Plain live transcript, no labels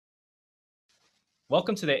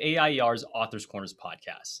Welcome to the AIER's Authors Corners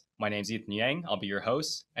podcast. My name is Ethan Yang. I'll be your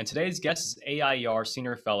host, and today's guest is AIER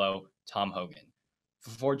Senior Fellow Tom Hogan.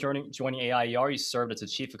 Before joining AIER, he served as the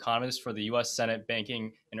Chief Economist for the U.S. Senate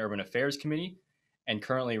Banking and Urban Affairs Committee, and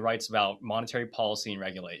currently writes about monetary policy and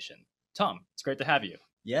regulation. Tom, it's great to have you.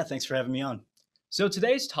 Yeah, thanks for having me on. So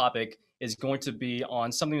today's topic is going to be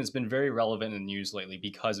on something that's been very relevant in the news lately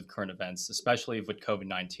because of current events, especially with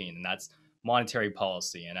COVID-19, and that's monetary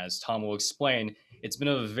policy. And as Tom will explain, it's been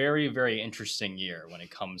a very, very interesting year when it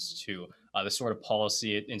comes to the sort of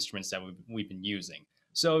policy instruments that we've been using.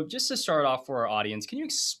 So just to start off for our audience, can you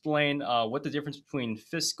explain what the difference between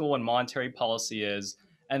fiscal and monetary policy is?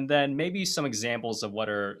 And then maybe some examples of what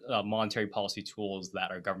are monetary policy tools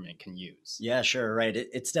that our government can use. Yeah, sure. Right.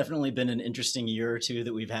 It's definitely been an interesting year or two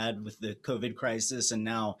that we've had with the COVID crisis. And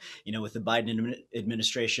now, with the Biden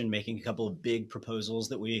administration making a couple of big proposals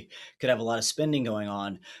that we could have a lot of spending going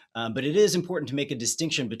on. But it is important to make a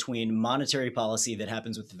distinction between monetary policy that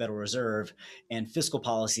happens with the Federal Reserve and fiscal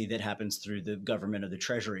policy that happens through the government or the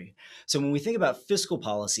Treasury. So when we think about fiscal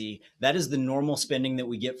policy, that is the normal spending that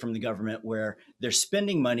we get from the government where they're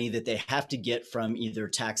spending money that they have to get from either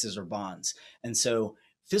taxes or bonds. And so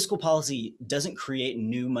fiscal policy doesn't create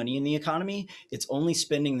new money in the economy. It's only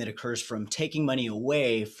spending that occurs from taking money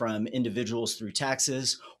away from individuals through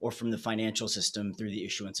taxes or from the financial system through the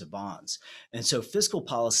issuance of bonds. And so fiscal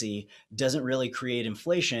policy doesn't really create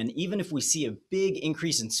inflation. Even if we see a big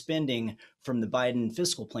increase in spending from the Biden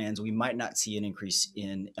fiscal plans, we might not see an increase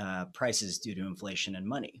in prices due to inflation and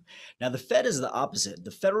money. Now, the Fed is the opposite. The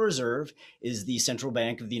Federal Reserve is the central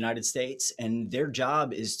bank of the United States, and their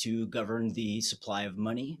job is to govern the supply of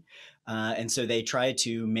money. And so they try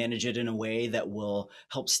to manage it in a way that will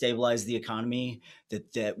help stabilize the economy,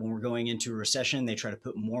 that when we're going into a recession, they try to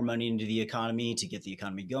put more money into the economy to get the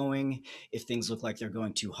economy going. If things look like they're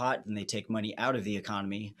going too hot, then they take money out of the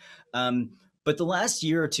economy. But the last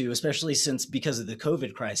year or two, especially because of the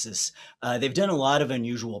COVID crisis, they've done a lot of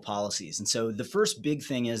unusual policies. And so the first big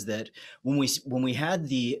thing is that when we had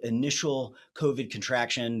the initial COVID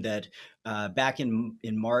contraction that back in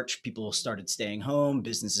March, people started staying home,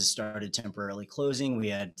 businesses started temporarily closing. We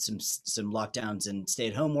had some lockdowns and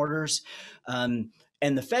stay-at-home orders.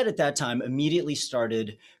 And the Fed at that time immediately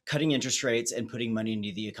started cutting interest rates and putting money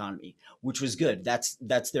into the economy, which was good.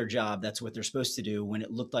 That's their job. That's what they're supposed to do. When it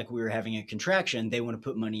looked like we were having a contraction, they want to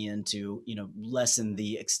put money in to, lessen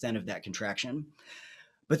the extent of that contraction.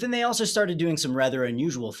 But then they also started doing some rather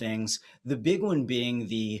unusual things. The big one being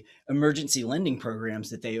the emergency lending programs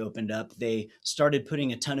that they opened up. They started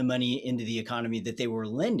putting a ton of money into the economy that they were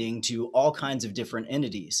lending to all kinds of different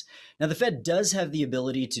entities. Now, the Fed does have the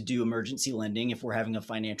ability to do emergency lending if we're having a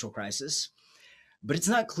financial crisis. But it's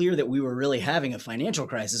not clear that we were really having a financial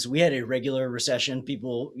crisis. We had a regular recession.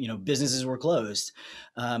 People, businesses were closed.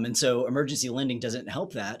 And so emergency lending doesn't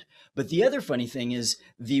help that. But the other funny thing is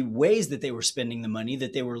the ways that they were spending the money,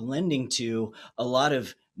 that they were lending to a lot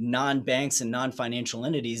of non-banks and non-financial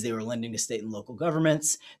entities. They were lending to state and local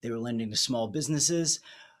governments. They were lending to small businesses.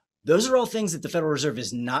 Those are all things that the Federal Reserve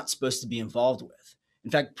is not supposed to be involved with. In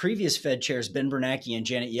fact, previous Fed chairs, Ben Bernanke and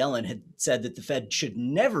Janet Yellen, had said that the Fed should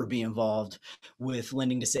never be involved with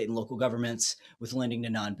lending to state and local governments, with lending to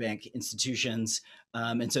non-bank institutions.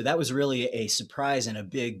 And so that was really a surprise and a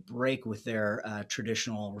big break with their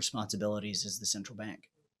traditional responsibilities as the central bank.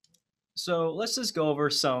 So let's just go over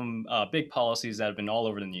some big policies that have been all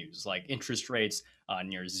over the news, like interest rates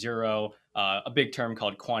near zero, a big term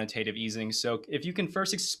called quantitative easing. So if you can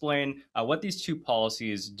first explain what these two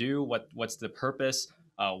policies do, what's the purpose,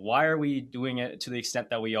 why are we doing it to the extent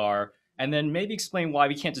that we are, and then maybe explain why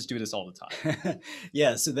we can't just do this all the time.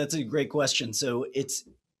 Yeah, so that's a great question. So it's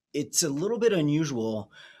a little bit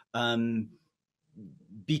unusual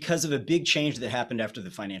because of a big change that happened after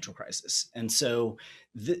the financial crisis. And so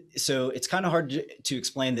it's kind of hard to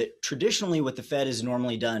explain that traditionally what the Fed has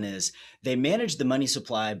normally done is they manage the money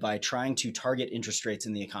supply by trying to target interest rates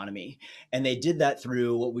in the economy. And they did that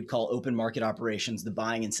through what we'd call open market operations, the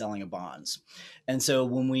buying and selling of bonds. And so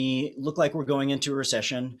when we look like we're going into a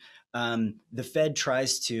recession, the Fed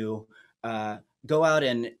tries to go out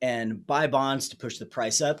and buy bonds to push the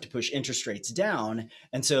price up, to push interest rates down.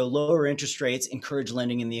 And so lower interest rates encourage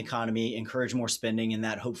lending in the economy, encourage more spending, and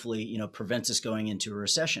that hopefully, prevents us going into a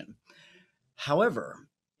recession. However,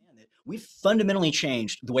 we've fundamentally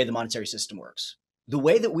changed the way the monetary system works. The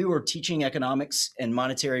way that we were teaching economics and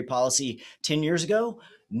monetary policy 10 years ago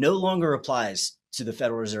no longer applies to the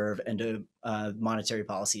Federal Reserve and to monetary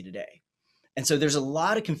policy today. And so there's a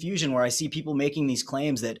lot of confusion where I see people making these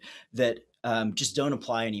claims that just don't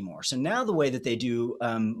apply anymore. So now the way that they do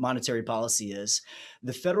monetary policy is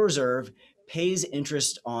the Federal Reserve pays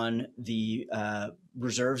interest on the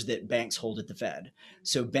reserves that banks hold at the Fed.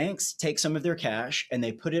 So banks take some of their cash and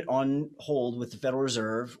they put it on hold with the Federal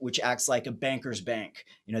Reserve, which acts like a banker's bank.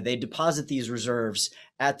 They deposit these reserves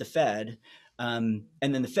at the Fed, and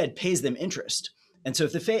then the Fed pays them interest. And so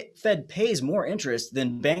if the Fed pays more interest,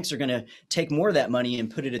 then banks are going to take more of that money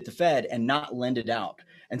and put it at the Fed and not lend it out.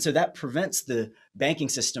 And so that prevents the banking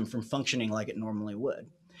system from functioning like it normally would.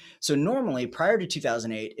 So normally, prior to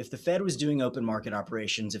 2008, if the Fed was doing open market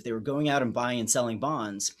operations, if they were going out and buying and selling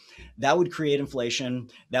bonds, that would create inflation,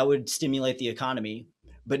 that would stimulate the economy.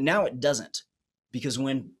 But now it doesn't, because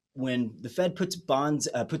when the Fed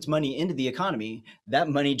puts money into the economy, that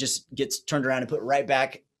money just gets turned around and put right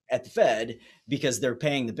back at the Fed because they're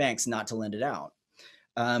paying the banks not to lend it out.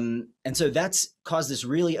 And so that's caused this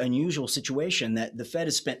really unusual situation that the Fed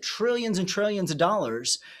has spent trillions and trillions of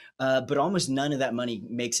dollars, but almost none of that money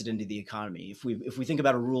makes it into the economy. If we think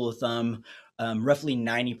about a rule of thumb, roughly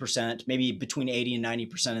 90%, maybe between 80 and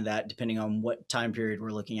 90% of that, depending on what time period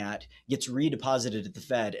we're looking at, gets redeposited at the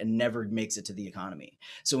Fed and never makes it to the economy.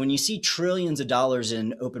 So when you see trillions of dollars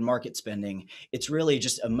in open market spending, it's really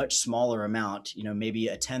just a much smaller amount, maybe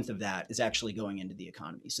a tenth of that is actually going into the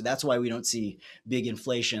economy. So that's why we don't see big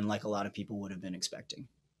inflation like a lot of people would have been expecting.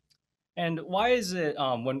 And why is it,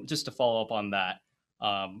 just to follow up on that,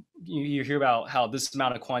 you hear about how this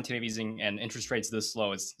amount of quantitative easing and interest rates this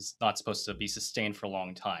low is not supposed to be sustained for a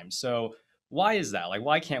long time. So why is that? Like,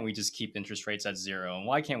 why can't we just keep interest rates at zero? And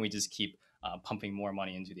why can't we just keep pumping more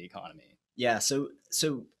money into the economy? Yeah, so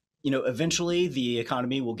eventually the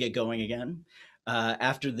economy will get going again.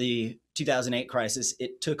 After the 2008 crisis,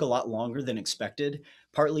 it took a lot longer than expected,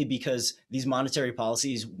 partly because these monetary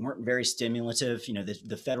policies weren't very stimulative.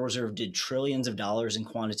 The Federal Reserve did trillions of dollars in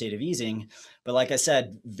quantitative easing, but like I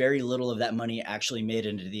said, very little of that money actually made it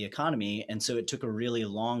into the economy. And so it took a really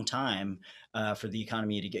long time for the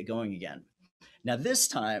economy to get going again. Now, this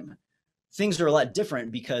time, things are a lot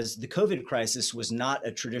different because the COVID crisis was not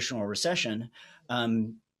a traditional recession.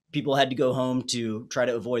 People had to go home to try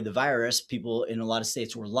to avoid the virus. People in a lot of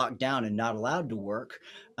states were locked down and not allowed to work.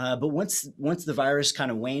 But once the virus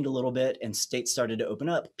kind of waned a little bit and states started to open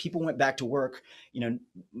up, people went back to work,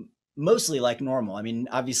 mostly like normal. I mean,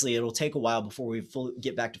 obviously it'll take a while before we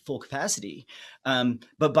get back to full capacity.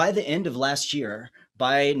 But by the end of last year,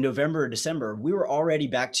 by November or December, we were already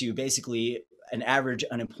back to basically an average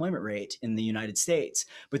unemployment rate in the United States.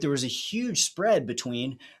 But there was a huge spread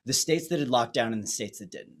between the states that had locked down and the states that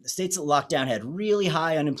didn't. The states that locked down had really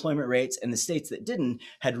high unemployment rates, and the states that didn't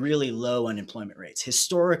had really low unemployment rates,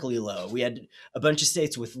 historically low. We had a bunch of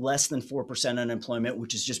states with less than 4% unemployment,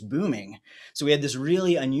 which is just booming. So we had this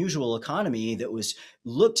really unusual economy that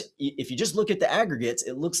if you just look at the aggregates,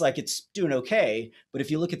 it looks like it's doing okay. But if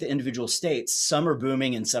you look at the individual states, some are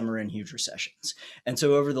booming and some are in huge recessions. And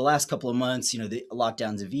so over the last couple of months, the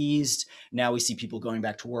lockdowns have eased. Now we see people going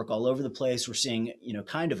back to work all over the place. We're seeing,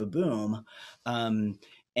 kind of a boom.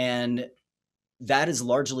 And that is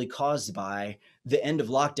largely caused by the end of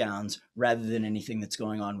lockdowns rather than anything that's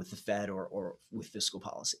going on with the Fed or with fiscal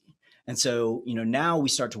policy. And so, now we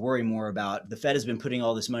start to worry more about the Fed has been putting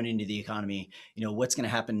all this money into the economy. What's going to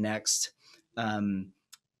happen next?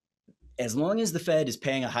 As long as the Fed is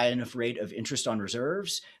paying a high enough rate of interest on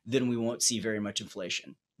reserves, then we won't see very much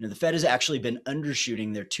inflation. The Fed has actually been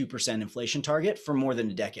undershooting their 2% inflation target for more than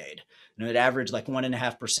a decade. It averaged like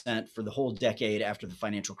 1.5% for the whole decade after the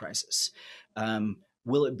financial crisis.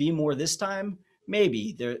 Will it be more this time?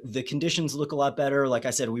 Maybe. The conditions look a lot better. Like I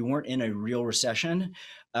said, we weren't in a real recession.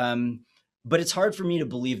 But it's hard for me to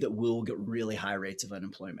believe that we'll get really high rates of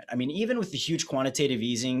unemployment. I mean, even with the huge quantitative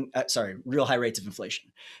easing, real high rates of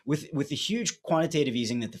inflation, with the huge quantitative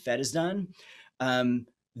easing that the Fed has done,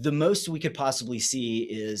 the most we could possibly see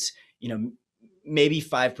is, maybe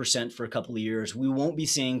 5% for a couple of years. We won't be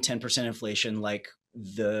seeing 10% inflation like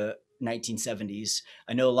the 1970s.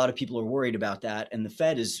 I know a lot of people are worried about that, and the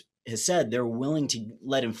Fed has said they're willing to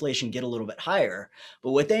let inflation get a little bit higher,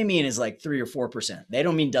 but what they mean is like 3 or 4%. They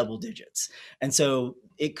don't mean double digits. And so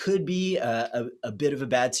it could be a bit of a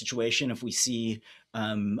bad situation if we see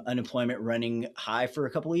unemployment running high for a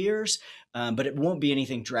couple of years, but it won't be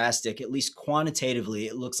anything drastic. At least quantitatively,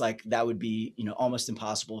 it looks like that would be almost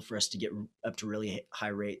impossible for us to get up to really high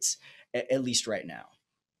rates, at least right now.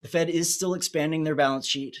 The Fed is still expanding their balance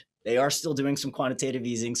sheet. They are still doing some quantitative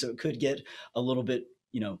easing, so it could get a little bit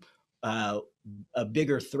a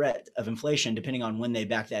bigger threat of inflation depending on when they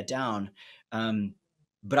back that down.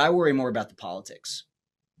 But I worry more about the politics.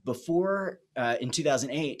 Before in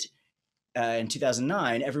 2008 and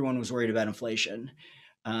 2009, everyone was worried about inflation.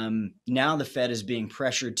 Now the Fed is being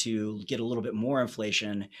pressured to get a little bit more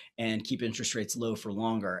inflation and keep interest rates low for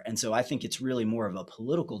longer. And so I think it's really more of a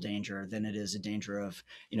political danger than it is a danger of,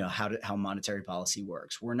 how monetary policy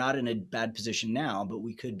works. We're not in a bad position now, but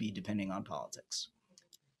we could be depending on politics.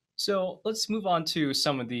 So let's move on to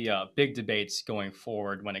some of the big debates going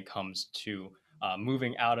forward when it comes to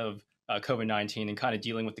moving out of COVID-19 and kind of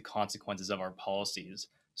dealing with the consequences of our policies.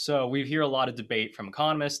 So we hear a lot of debate from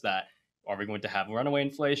economists that are we going to have runaway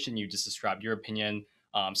inflation? You just described your opinion.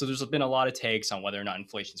 So there's been a lot of takes on whether or not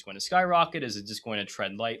inflation is going to skyrocket. Is it just going to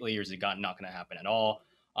tread lightly, or is it not going to happen at all?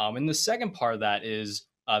 And the second part of that is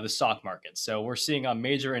the stock market. So we're seeing on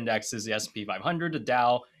major indexes, the S&P 500, the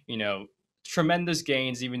Dow, tremendous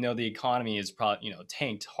gains, even though the economy is probably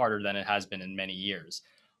tanked harder than it has been in many years.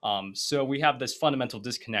 So we have this fundamental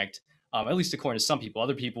disconnect, at least according to some people.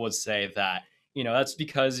 Other people would say that that's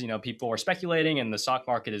because people are speculating and the stock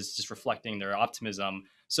market is just reflecting their optimism.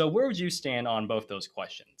 So where would you stand on both those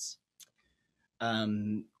questions?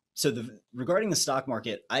 Regarding the stock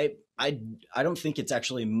market, I don't think it's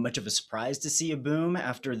actually much of a surprise to see a boom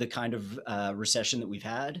after the kind of recession that we've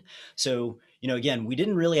had. So, again, we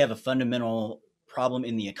didn't really have a fundamental problem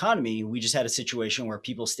in the economy. We just had a situation where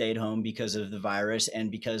people stayed home because of the virus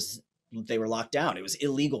and because they were locked down. It was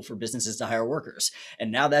illegal for businesses to hire workers.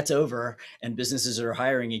 And now that's over and businesses are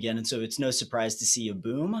hiring again. And so it's no surprise to see a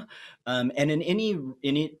boom. And in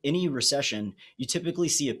any recession, you typically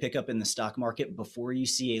see a pickup in the stock market before you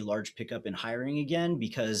see a large pickup in hiring again,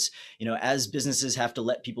 because as businesses have to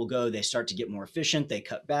let people go, they start to get more efficient, they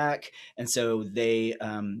cut back, and so the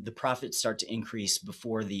profits start to increase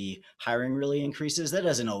before the hiring really increases. That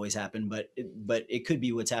doesn't always happen, but it could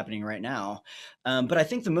be what's happening right now. But I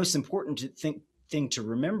think the most important thing to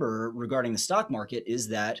remember regarding the stock market is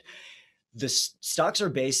that the stocks are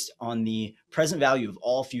based on the present value of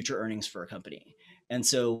all future earnings for a company. And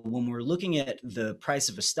so when we're looking at the price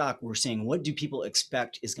of a stock, we're saying, what do people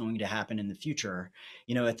expect is going to happen in the future?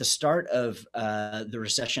 At the start of the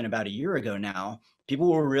recession about a year ago now,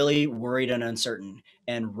 people were really worried and uncertain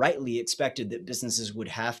and rightly expected that businesses would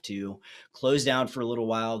have to close down for a little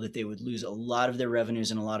while, that they would lose a lot of their revenues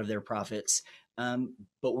and a lot of their profits.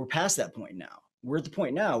 But we're past that point now. We're at the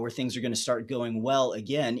point now where things are going to start going well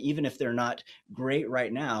again. Even if they're not great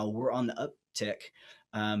right now, we're on the uptick.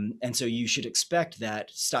 And so you should expect that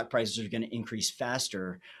stock prices are going to increase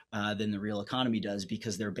faster than the real economy does,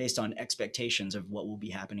 because they're based on expectations of what will be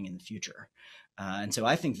happening in the future. And so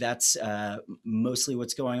I think that's mostly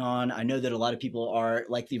what's going on. I know that a lot of people are,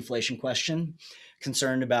 like the inflation question,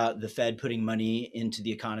 concerned about the Fed putting money into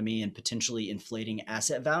the economy and potentially inflating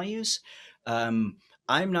asset values.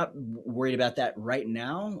 I'm not worried about that right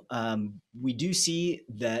now. We do see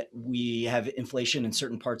that we have inflation in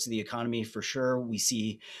certain parts of the economy for sure. We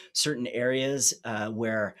see certain areas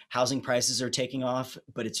where housing prices are taking off,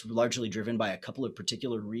 but it's largely driven by a couple of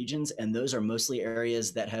particular regions. And those are mostly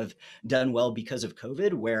areas that have done well because of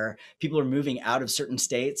COVID, where people are moving out of certain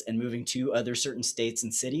states and moving to other certain states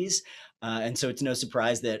and cities. And so it's no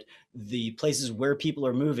surprise that the places where people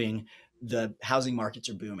are moving, the housing markets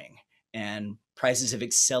are booming and prices have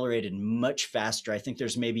accelerated much faster. I think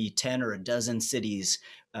there's maybe 10 or a dozen cities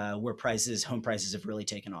where home prices have really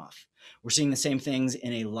taken off. We're seeing the same things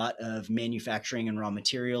in a lot of manufacturing and raw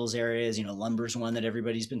materials areas. Lumber's one that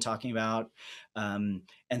everybody's been talking about. And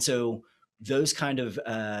so those kind of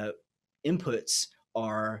inputs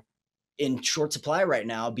are in short supply right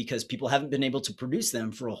now because people haven't been able to produce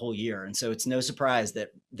them for a whole year. And so it's no surprise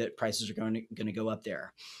that prices are going to go up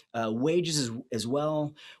there. Wages as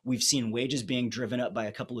well. We've seen wages being driven up by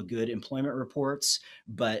a couple of good employment reports,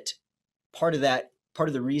 but part of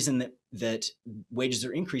the reason that wages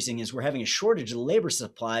are increasing is we're having a shortage of the labor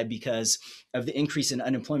supply because of the increase in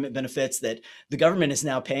unemployment benefits, that the government is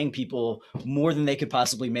now paying people more than they could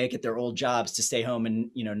possibly make at their old jobs to stay home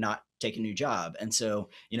and not take a new job. And so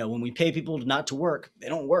when we pay people not to work, they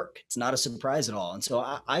don't work. It's not a surprise at all. And so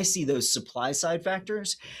I see those supply side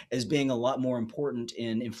factors as being a lot more important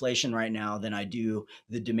in inflation right now than I do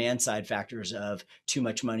the demand side factors of too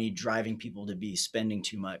much money driving people to be spending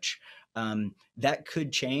too much. That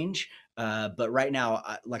could change. But right now,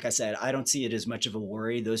 like I said, I don't see it as much of a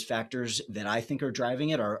worry. Those factors that I think are driving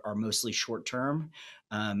it are mostly short term.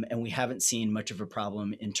 And we haven't seen much of a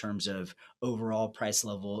problem in terms of overall price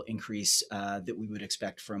level increase that we would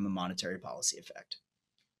expect from a monetary policy effect.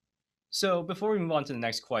 So before we move on to the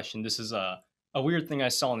next question, this is a weird thing I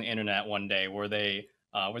saw on the internet one day where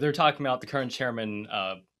they're talking about the current chairman,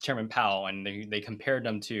 Chairman Powell, and they compared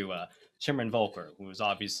him to Chairman Volcker, who was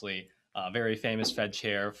obviously very famous Fed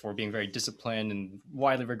chair for being very disciplined and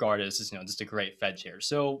widely regarded as just a great Fed chair.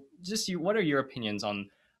 So, what are your opinions on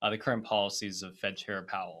the current policies of Fed Chair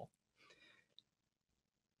Powell?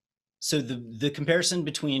 So the comparison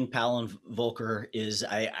between Powell and Volcker is,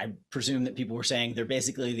 I presume that people were saying they're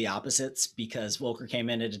basically the opposites, because Volcker came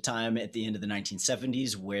in at a time at the end of the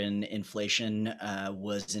 1970s when inflation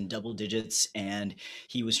was in double digits, and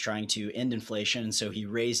he was trying to end inflation. So he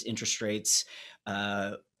raised interest rates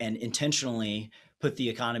and intentionally put the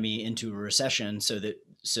economy into a recession so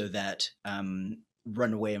that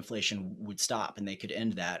runaway inflation would stop and they could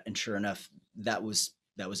end that. And sure enough, that was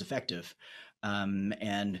effective.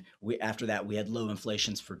 And after that, we had low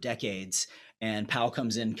inflations for decades. And Powell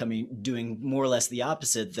comes in, doing more or less the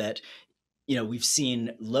opposite. That we've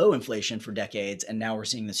seen low inflation for decades, and now we're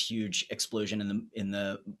seeing this huge explosion in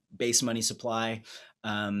the base money supply.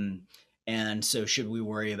 And so, should we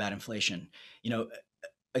worry about inflation?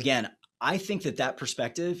 Again, I think that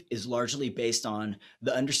perspective is largely based on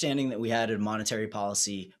the understanding that we had in monetary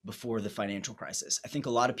policy before the financial crisis. I think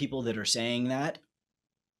a lot of people that are saying that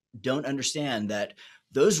don't understand that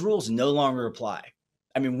those rules no longer apply.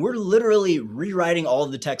 I mean, we're literally rewriting all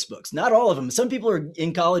of the textbooks. Not all of them. Some people are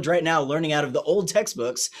in college right now learning out of the old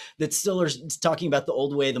textbooks that still are talking about the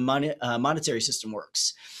old way the monetary system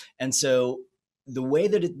works. And so the way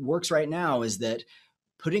that it works right now is that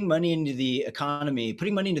putting money into the economy,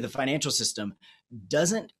 putting money into the financial system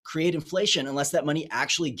doesn't create inflation unless that money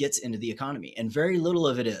actually gets into the economy. And very little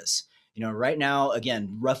of it is. Right now,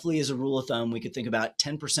 again, roughly as a rule of thumb, we could think about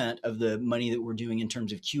 10% of the money that we're doing in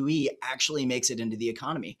terms of QE actually makes it into the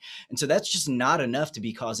economy. And so that's just not enough to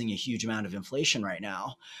be causing a huge amount of inflation right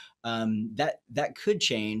now. That could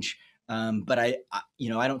change, but I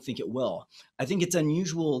don't think it will. I think it's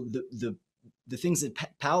unusual, the things that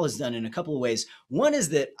Powell has done in a couple of ways. One is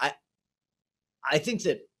that I think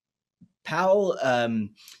that Powell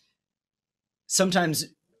sometimes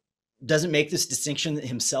doesn't make this distinction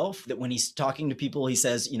himself, that when he's talking to people, he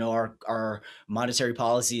says, our monetary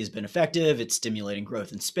policy has been effective, it's stimulating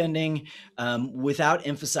growth and spending, without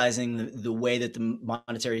emphasizing the way that the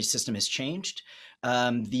monetary system has changed.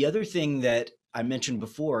 The other thing that I mentioned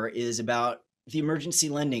before is about the emergency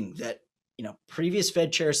lending that previous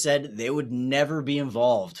Fed chairs said they would never be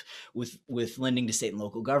involved with lending to state and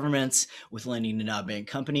local governments, with lending to non-bank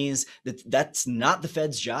companies. That's not the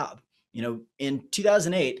Fed's job. In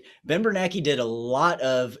 2008, Ben Bernanke did a lot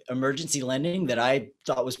of emergency lending that I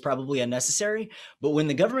thought was probably unnecessary. But when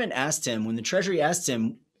the Treasury asked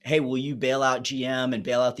him, hey, will you bail out GM and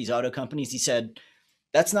bail out these auto companies? He said,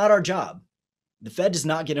 that's not our job. The Fed does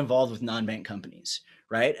not get involved with non-bank companies,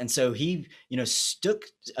 right? And so he,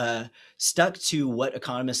 stuck to what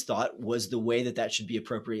economists thought was the way that should be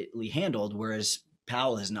appropriately handled, whereas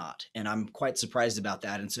Powell has not. And I'm quite surprised about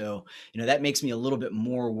that. And so, that makes me a little bit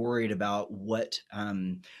more worried about what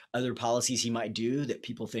other policies he might do that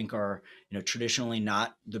people think are, traditionally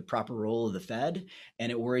not the proper role of the Fed. And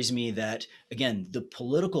it worries me that, again, the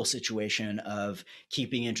political situation of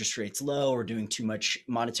keeping interest rates low or doing too much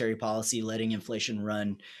monetary policy, letting inflation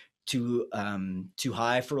run too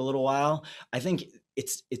high for a little while, I think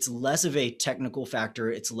it's less of a technical factor.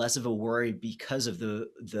 It's less of a worry because of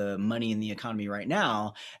the money in the economy right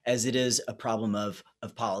now, as it is a problem of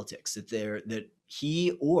politics. That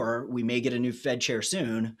he, or we may get a new Fed chair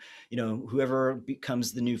soon. Whoever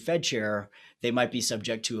becomes the new Fed chair, they might be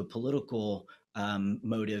subject to a political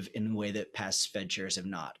motive in a way that past Fed chairs have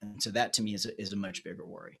not. And so that to me is a much bigger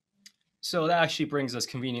worry. So that actually brings us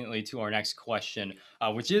conveniently to our next question,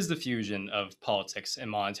 which is the fusion of politics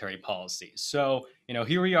and monetary policy. So,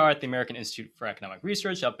 here we are at the American Institute for Economic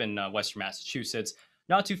Research up in Western Massachusetts.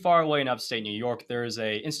 Not too far away in upstate New York, there's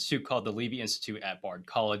an institute called the Levy Institute at Bard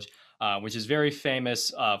College, which is very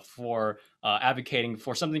famous for advocating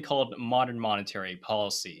for something called modern monetary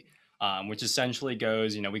policy. Which essentially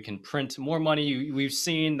goes, we can print more money. We've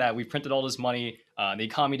seen that we've printed all this money. The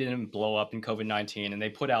economy didn't blow up in COVID-19, and they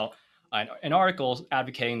put out an article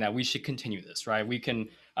advocating that we should continue this, right? We can,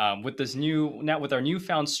 with our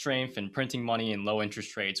newfound strength in printing money and low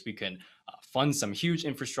interest rates, we can fund some huge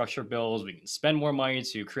infrastructure bills. We can spend more money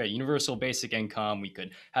to create universal basic income. We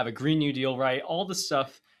could have a Green New Deal, right? All the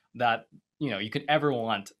stuff that you could ever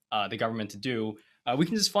want the government to do. We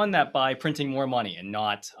can just fund that by printing more money and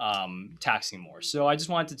not taxing more. So I just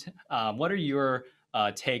wanted to, what are your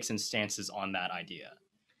takes and stances on that idea?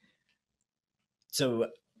 So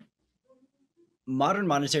modern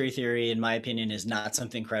monetary theory, in my opinion, is not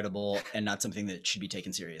something credible and not something that should be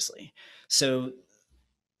taken seriously. So,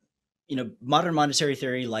 modern monetary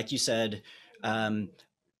theory, like you said,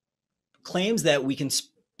 claims that we can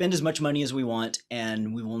spend as much money as we want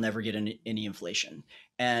and we will never get any inflation.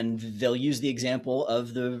 And they'll use the example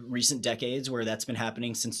of the recent decades where that's been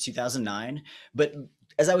happening since 2009. But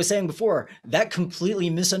as I was saying before, that completely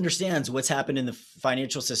misunderstands what's happened in the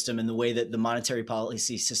financial system and the way that the monetary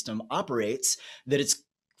policy system operates, that it's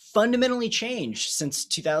fundamentally changed since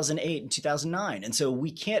 2008 and 2009. And so we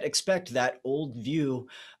can't expect that old view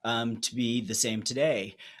to be the same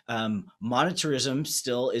today. Monetarism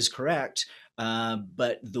still is correct,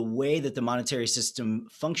 but the way that the monetary system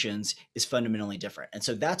functions is fundamentally different. And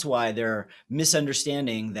so that's why they're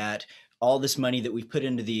misunderstanding that all this money that we've put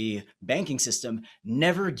into the banking system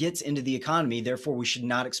never gets into the economy. Therefore, we should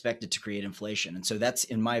not expect it to create inflation. And so that's,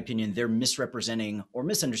 in my opinion, they're misrepresenting or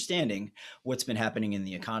misunderstanding what's been happening in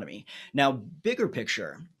the economy. Now, bigger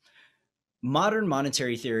picture, modern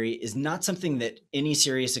monetary theory is not something that any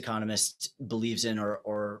serious economist believes in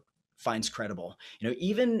or finds credible.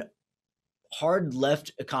 Even hard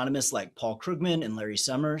left economists like Paul Krugman and Larry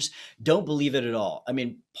Summers don't believe it at all. I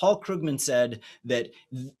mean, Paul Krugman said that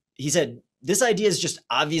he said, this idea is just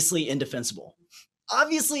obviously indefensible.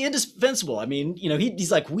 Obviously indefensible. I mean,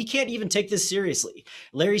 he's like, we can't even take this seriously.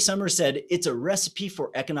 Larry Summers said, it's a recipe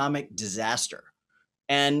for economic disaster.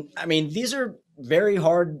 And I mean, these are very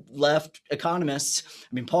hard left economists.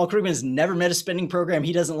 I mean, Paul Krugman has never met a spending program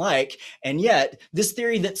he doesn't like. And yet this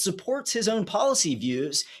theory that supports his own policy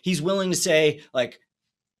views, he's willing to say, like,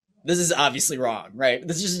 this is obviously wrong, right?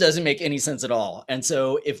 This just doesn't make any sense at all. And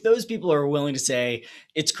so if those people are willing to say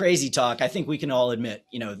it's crazy talk, I think we can all admit,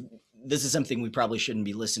 this is something we probably shouldn't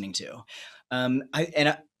be listening to.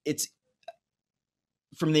 It's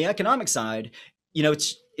from the economic side,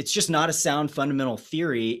 it's just not a sound fundamental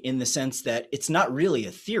theory in the sense that it's not really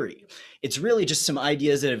a theory. It's really just some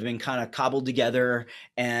ideas that have been kind of cobbled together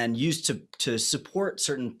and used to support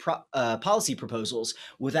certain policy proposals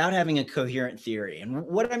without having a coherent theory. And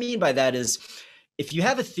what I mean by that is, if you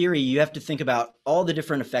have a theory, you have to think about all the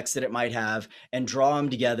different effects that it might have and draw them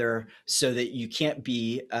together so that you can't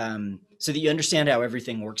be, so that you understand how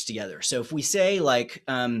everything works together. So if we say like,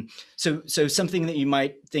 so something that you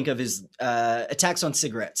might think of is a tax on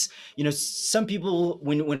cigarettes. Some people,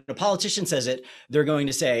 when a politician says it, they're going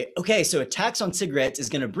to say, okay, so a tax on cigarettes is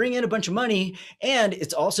going to bring in a bunch of money and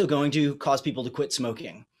it's also going to cause people to quit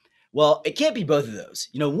smoking. Well, it can't be both of those.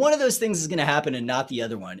 One of those things is going to happen and not the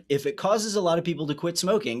other one. If it causes a lot of people to quit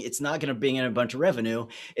smoking, it's not going to bring in a bunch of revenue.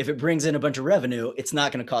 If it brings in a bunch of revenue, it's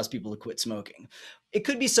not going to cause people to quit smoking. It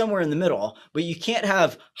could be somewhere in the middle, but you can't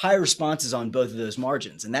have high responses on both of those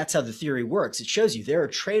margins. And that's how the theory works. It shows you there are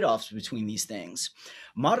trade-offs between these things.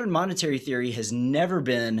 Modern monetary theory has never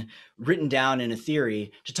been written down in a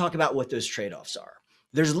theory to talk about what those trade-offs are.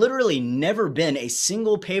 There's literally never been a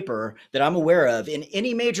single paper that I'm aware of in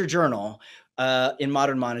any major journal in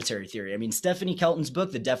modern monetary theory. I mean, Stephanie Kelton's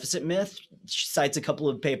book, The Deficit Myth, she cites a couple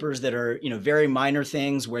of papers that are, very minor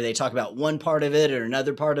things where they talk about one part of it or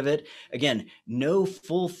another part of it. Again, no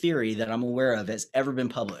full theory that I'm aware of has ever been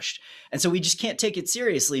published. And so we just can't take it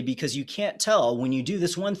seriously because you can't tell when you do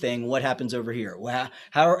this one thing, what happens over here.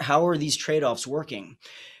 How are these trade-offs working?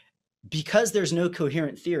 Because there's no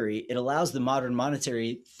coherent theory, it allows the modern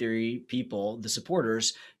monetary theory people, the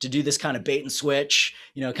supporters, to do this kind of bait and switch,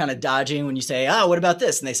 kind of dodging when you say, what about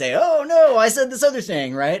this? And they say, oh, no, I said this other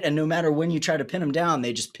thing, right? And no matter when you try to pin them down,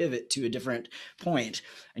 they just pivot to a different point.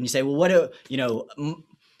 And you say, well,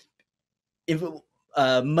 if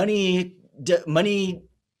money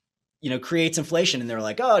creates inflation, and they're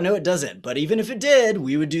like, oh, no, it doesn't. But even if it did,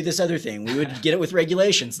 we would do this other thing. We would get it with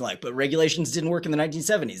regulations, but regulations didn't work in the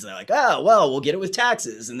 1970s. They're like, oh, well, we'll get it with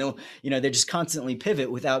taxes. And they'll, they just constantly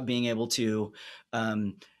pivot without being able to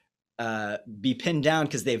be pinned down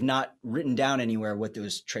because they've not written down anywhere what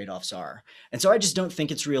those trade-offs are. And so I just don't think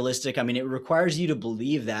it's realistic. I mean, it requires you to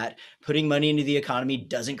believe that putting money into the economy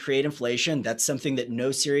doesn't create inflation. That's something that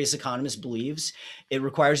no serious economist believes. It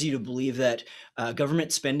requires you to believe that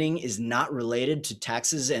government spending is not related to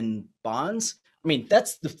taxes and bonds. I mean,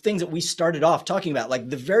 that's the things that we started off talking about. Like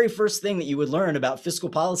the very first thing that you would learn about fiscal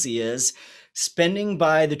policy is spending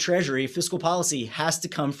by the Treasury, fiscal policy has to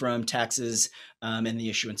come from taxes and the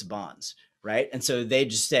issuance of bonds, right? And so they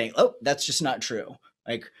just say, oh, that's just not true.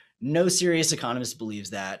 Like no serious economist believes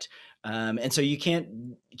that. And so you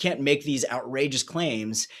can't make these outrageous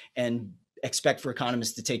claims and expect for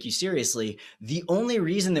economists to take you seriously. The only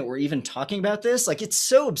reason that we're even talking about this, like it's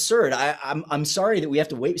so absurd. I'm sorry that we have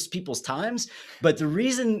to waste people's times, but the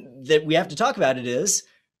reason that we have to talk about it is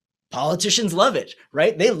politicians love it,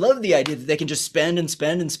 right? They love the idea that they can just spend and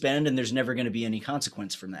spend and spend, and there's never going to be any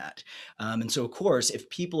consequence from that. And so, of course, if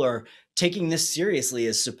people are taking this seriously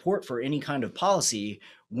as support for any kind of policy,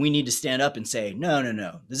 we need to stand up and say, no, no,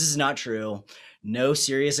 no, this is not true. No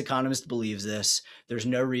serious economist believes this. There's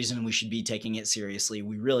no reason we should be taking it seriously.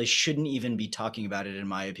 We really shouldn't even be talking about it, in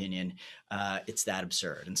my opinion. It's that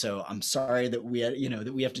absurd. And so I'm sorry that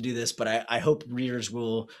that we have to do this, but I hope viewers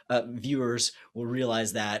will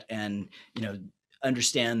realize that and,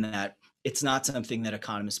 understand that it's not something that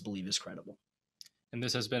economists believe is credible. And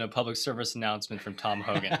this has been a public service announcement from Tom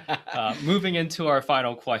Hogan. Moving into our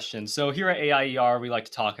final question. So here at AIER, we like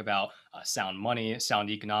to talk about sound money, sound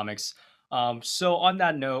economics. So on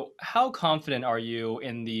that note, how confident are you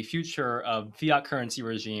in the future of fiat currency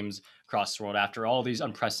regimes across the world after all these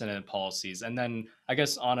unprecedented policies? And then I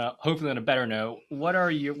guess hopefully on a better note, what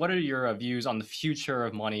are your views on the future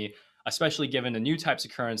of money, especially given the new types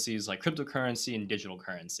of currencies like cryptocurrency and digital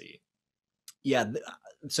currency? Yeah,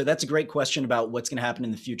 so that's a great question about what's going to happen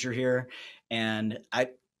in the future here, and I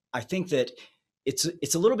think that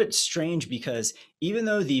it's a little bit strange because even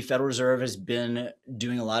though the Federal Reserve has been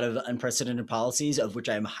doing a lot of unprecedented policies, of which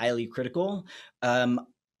I am highly critical,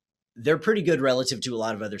 they're pretty good relative to a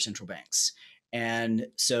lot of other central banks. And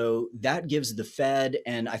so that gives the Fed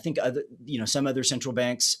and I think some other central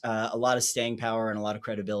banks a lot of staying power and a lot of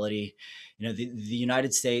credibility. The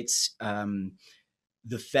United States,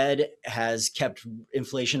 the Fed has kept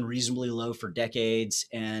inflation reasonably low for decades.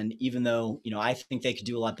 And even though, I think they could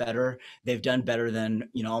do a lot better, they've done better than,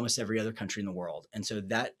 almost every other country in the world. And so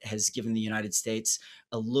that has given the United States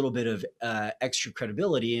a little bit of extra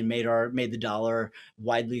credibility and made the dollar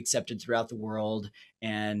widely accepted throughout the world.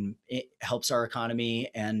 And it helps our economy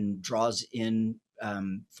and draws in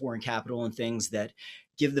foreign capital and things that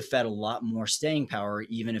give the Fed a lot more staying power,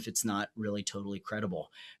 even if it's not really totally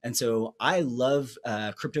credible. And so I love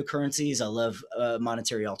cryptocurrencies. I love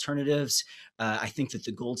monetary alternatives. I think that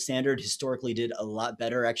the gold standard historically did a lot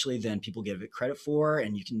better, actually, than people give it credit for.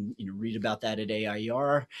 And you can read about that at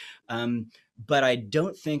AIER. But I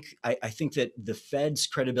don't think, I think that the Fed's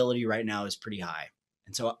credibility right now is pretty high.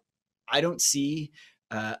 And so I don't see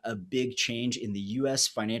a big change in the US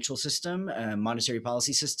financial system, monetary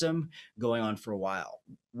policy system going on for a while.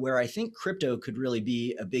 Where I think crypto could really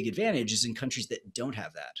be a big advantage is in countries that don't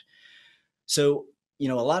have that. So, a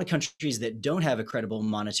lot of countries that don't have a credible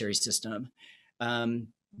monetary system,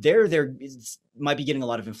 there might be getting a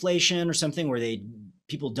lot of inflation or something where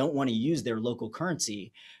people don't want to use their local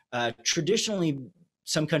currency. Traditionally,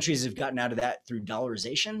 some countries have gotten out of that through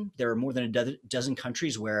dollarization. There are more than a dozen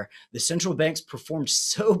countries where the central banks performed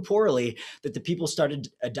so poorly that the people started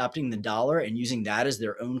adopting the dollar and using that as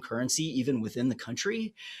their own currency, even within the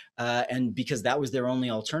country, and because that was their only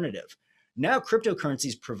alternative. Now,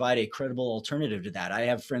 cryptocurrencies provide a credible alternative to that. I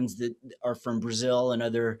have friends that are from Brazil and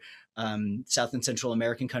other South and Central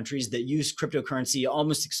American countries that use cryptocurrency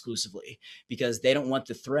almost exclusively because they don't want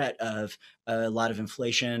the threat of a lot of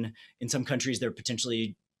inflation. In some countries, they're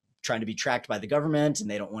potentially trying to be tracked by the government, and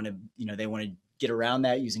they don't want to, they want to get around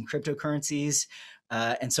that using cryptocurrencies.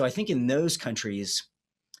 And so I think in those countries,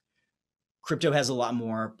 crypto has a lot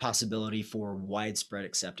more possibility for widespread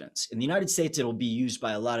acceptance. In the United States, it'll be used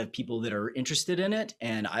by a lot of people that are interested in it.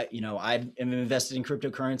 And I am invested in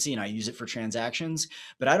cryptocurrency and I use it for transactions,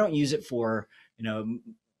 but I don't use it for,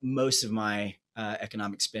 most of my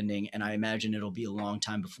economic spending. And I imagine it'll be a long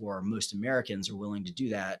time before most Americans are willing to do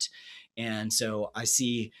that. And so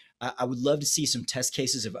I would love to see some test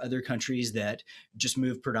cases of other countries that just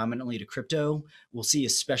move predominantly to crypto. We'll see,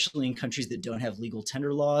 especially in countries that don't have legal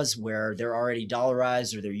tender laws where they're already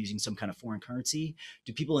dollarized or they're using some kind of foreign currency.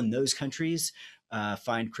 Do people in those countries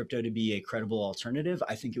find crypto to be a credible alternative?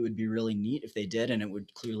 I think it would be really neat if they did, and it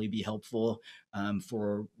would clearly be helpful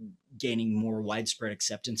for gaining more widespread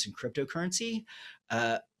acceptance in cryptocurrency.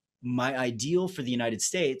 My ideal for the United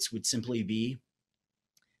States would simply be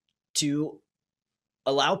to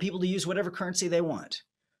allow people to use whatever currency they want.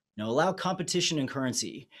 Allow competition in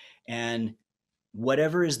currency, and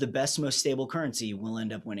whatever is the best, most stable currency will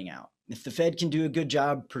end up winning out. If the Fed can do a good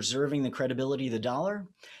job preserving the credibility of the dollar,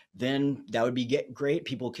 then that would be great.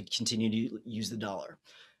 People could continue to use the dollar.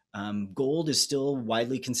 Gold is still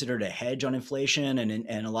widely considered a hedge on inflation,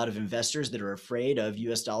 and a lot of investors that are afraid of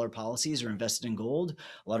US dollar policies are invested in gold.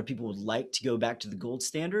 A lot of people would like to go back to the gold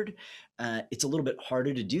standard. It's a little bit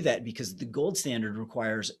harder to do that because the gold standard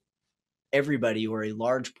requires everybody or a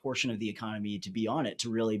large portion of the economy to be on it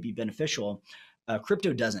to really be beneficial.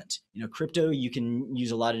 Crypto doesn't. Crypto, you can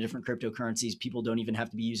use a lot of different cryptocurrencies. People don't even have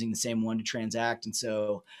to be using the same one to transact. And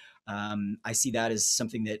so I see that as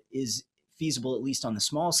something that is feasible, at least on the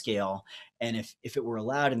small scale. And if it were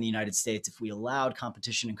allowed in the United States, if we allowed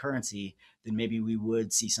competition in currency, then maybe we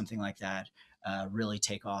would see something like that really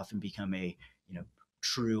take off and become a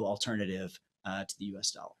true alternative to the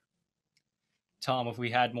U.S. dollar. Tom, if we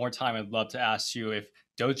had more time, I'd love to ask you if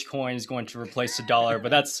Dogecoin is going to replace the dollar, but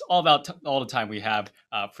that's all about all the time we have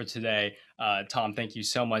for today. Tom, thank you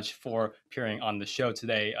so much for appearing on the show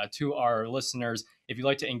today. To our listeners, if you'd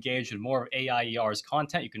like to engage with more of AIER's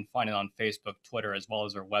content, you can find it on Facebook, Twitter, as well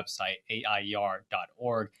as our website,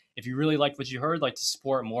 aier.org. If you really liked what you heard, like to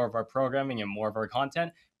support more of our programming and more of our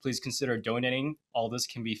content, please consider donating. All this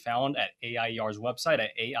can be found at AIER's website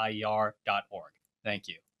at aier.org. Thank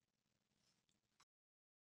you.